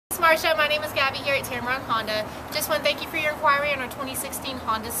Marsha, my name is Gabby here at Tameron Honda. Just want to thank you for your inquiry on our 2016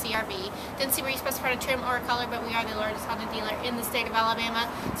 Honda CRV. Didn't see where you specified a trim or a color, but we are the largest Honda dealer in the state of Alabama,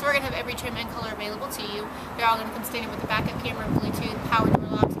 so we're going to have every trim and color available to you. They're all going to come standard with a backup camera, Bluetooth, power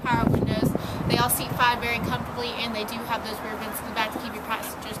door locks, power windows. They all seat 5 very comfortably, and they do have those rear vents in the back to keep your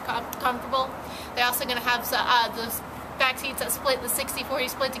passengers comfortable. They're also going to have those back seats that split, the 60-40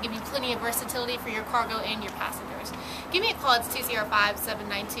 split, to give you plenty of versatility for your cargo and your passengers. Give me a call. It's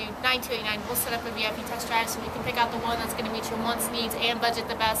 205-792-9289. We'll set up a VIP test drive so we can pick out the one that's going to meet your wants, needs, and budget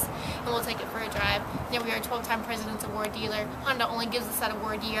the best, and we'll take it for a drive. Now, we are a 12-time President's Award dealer. Honda only gives us that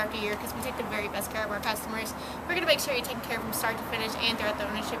award year after year because we take the very best care of our customers. We're going to make sure you're taken care of from start to finish and throughout the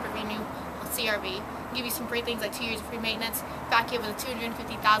ownership of your new CRV. Give you some great things like 2 years of free maintenance, back you up with a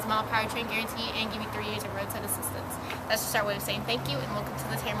 250,000-mile powertrain guarantee, and give you 3 years of roadside assistance. That's just our way of saying thank you and welcome to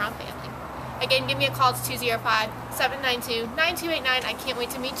the Tameron family. Again, give me a call. It's 205-792-9289. I can't wait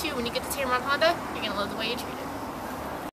to meet you. When you get to Tameron Honda, you're going to love the way you're treated.